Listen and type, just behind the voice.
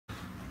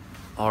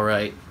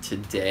Alright,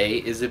 today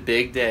is a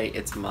big day.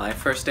 It's my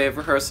first day of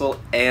rehearsal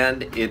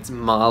and it's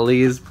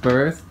Molly's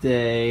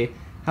birthday.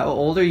 How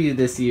old are you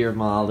this year,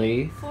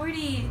 Molly?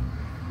 40.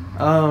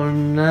 Oh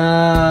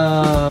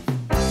no.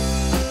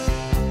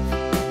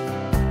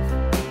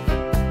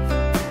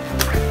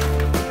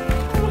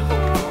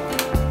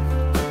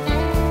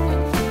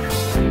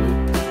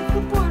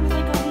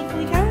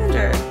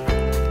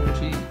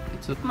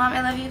 Mom,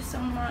 I love you so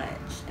much.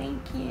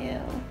 Thank you.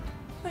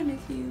 I miss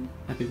you.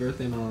 Happy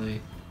birthday,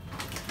 Molly.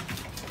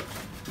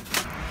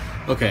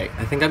 Okay,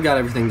 I think I've got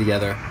everything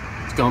together.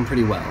 It's going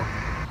pretty well.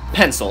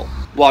 Pencil,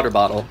 water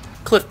bottle,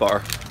 Cliff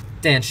Bar,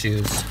 dance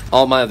shoes,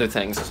 all my other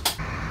things.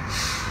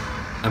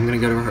 I'm gonna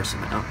go to rehearsal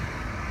now.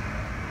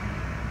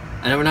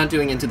 I know we're not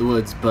doing Into the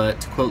Woods,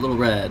 but to quote Little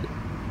Red,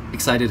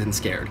 excited and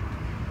scared.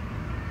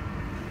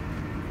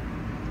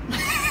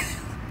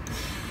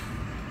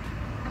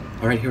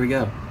 Alright, here we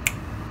go.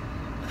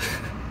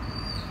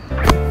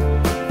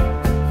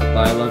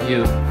 Bye, I love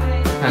you.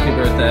 Happy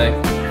birthday.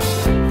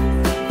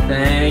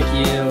 Thank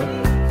you.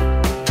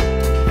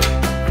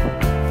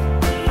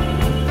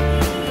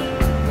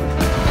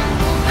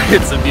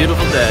 It's a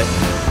beautiful day.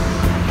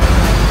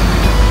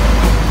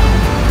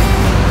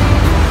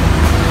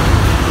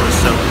 We're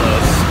so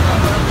close.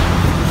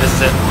 This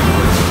is it.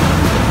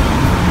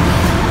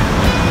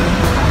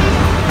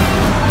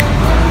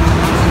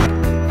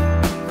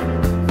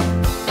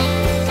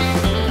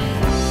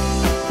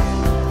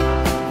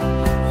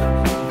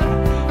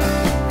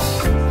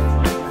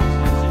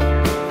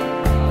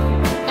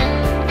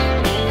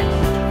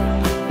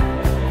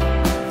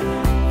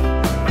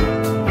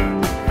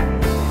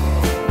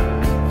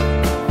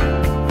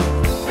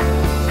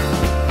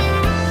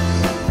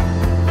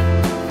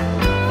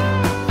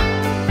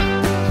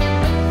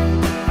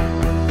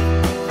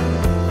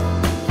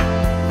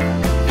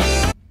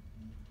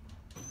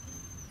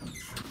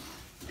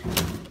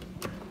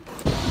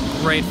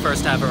 Great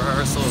first half of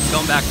rehearsal.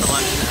 Going back for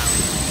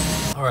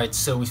lunch now. Alright,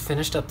 so we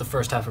finished up the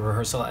first half of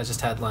rehearsal. I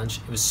just had lunch.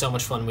 It was so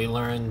much fun. We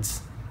learned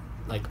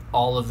like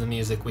all of the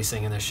music we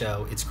sing in the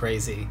show. It's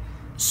crazy.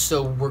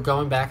 So we're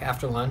going back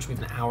after lunch. We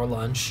have an hour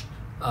lunch.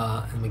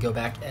 And we go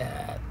back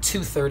at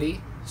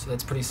 2:30, so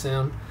that's pretty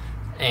soon.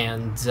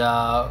 And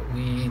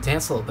we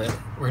dance a little bit.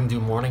 We're gonna do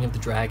Morning of the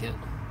Dragon.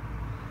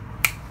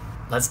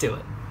 Let's do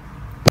it.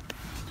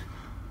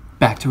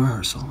 Back to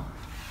rehearsal.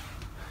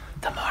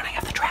 The Morning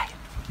of the Dragon.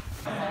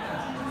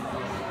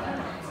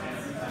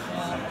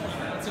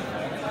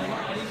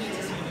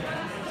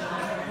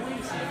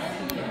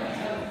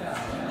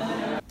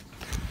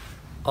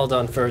 All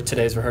done for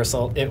today's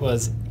rehearsal. It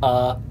was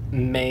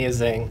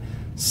amazing.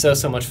 So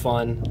much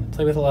fun.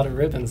 Played with a lot of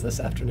ribbons this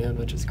afternoon,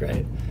 which is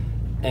great.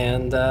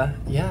 And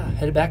yeah,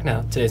 headed back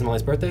now. Today's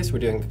Molly's birthday, so we're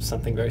doing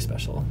something very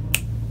special.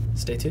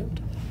 Stay tuned.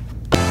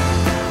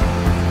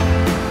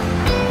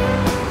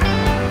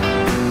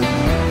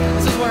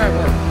 This is where I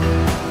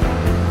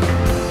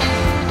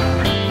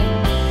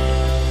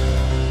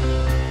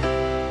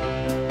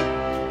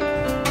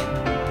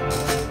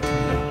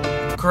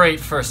work. Great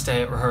first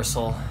day at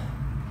rehearsal.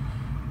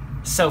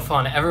 So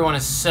fun. Everyone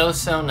is so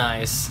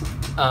nice.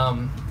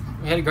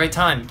 We had a great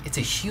time. It's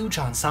a huge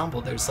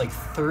ensemble. There's like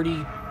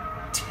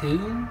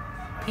 32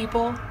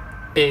 people.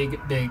 Big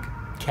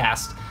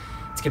cast.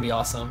 It's gonna be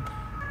awesome.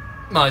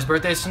 Molly's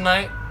birthday's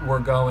tonight. We're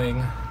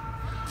going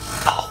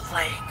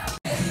bowling.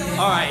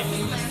 Alright,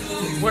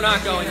 we're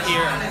not going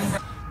here.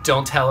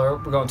 Don't tell her.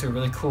 We're going to a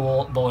really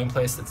cool bowling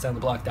place that's down the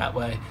block that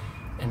way.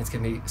 And it's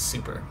gonna be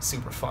super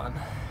fun.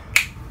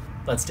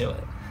 Let's do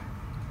it.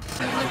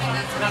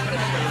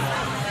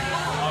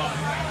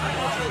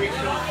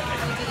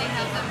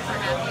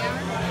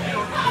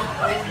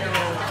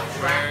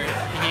 We're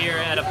here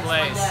at a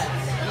place.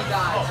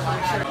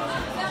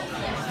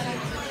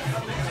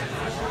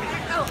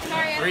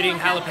 We're eating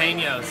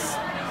jalapenos.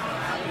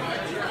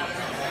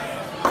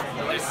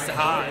 This is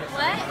hot.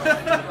 What?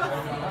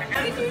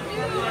 How did you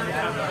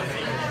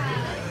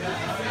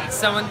do?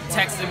 Someone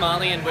texted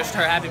Molly and wished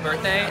her happy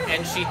birthday,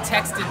 and she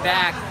texted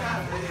back,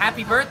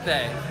 "Happy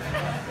birthday."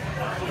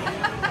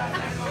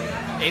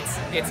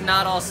 It's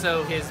not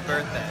also his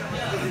birthday.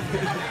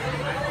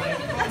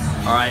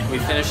 Alright, we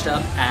finished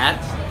up at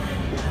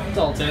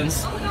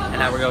Dalton's, and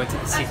now we're going to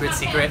the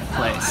secret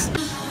place.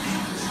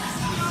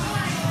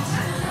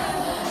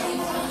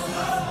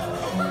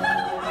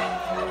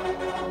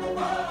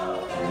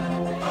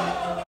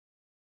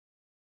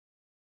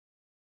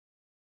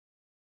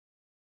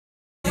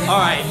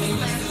 Alright,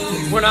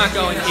 we're not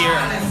going here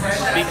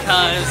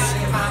because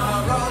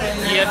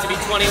you have to be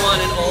 21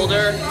 and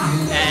older,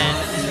 and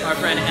our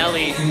friend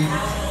Ellie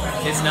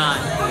is not.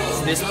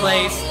 So this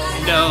place,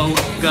 no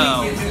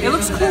go. It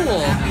looks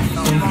cool,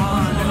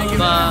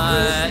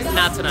 but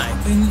not tonight.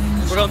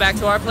 We're going back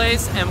to our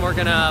place and we're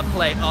gonna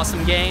play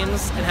awesome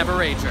games and have a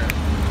rager.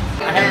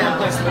 I have one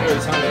place to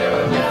literally Sunday.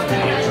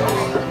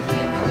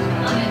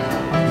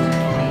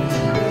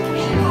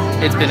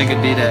 It's been a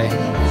good B-day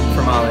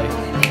for Molly.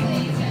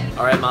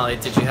 Alright, Molly,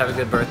 did you have a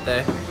good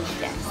birthday?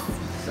 Yes.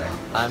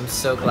 I'm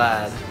so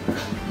glad.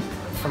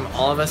 From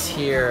all of us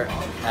here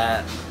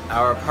at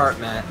our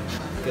apartment.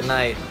 Good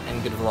night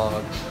and good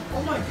vlog.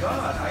 Oh my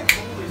god, I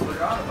totally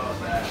forgot about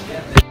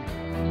that.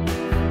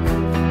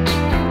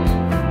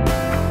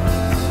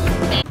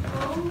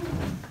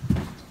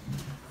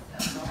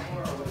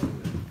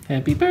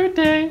 Happy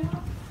birthday!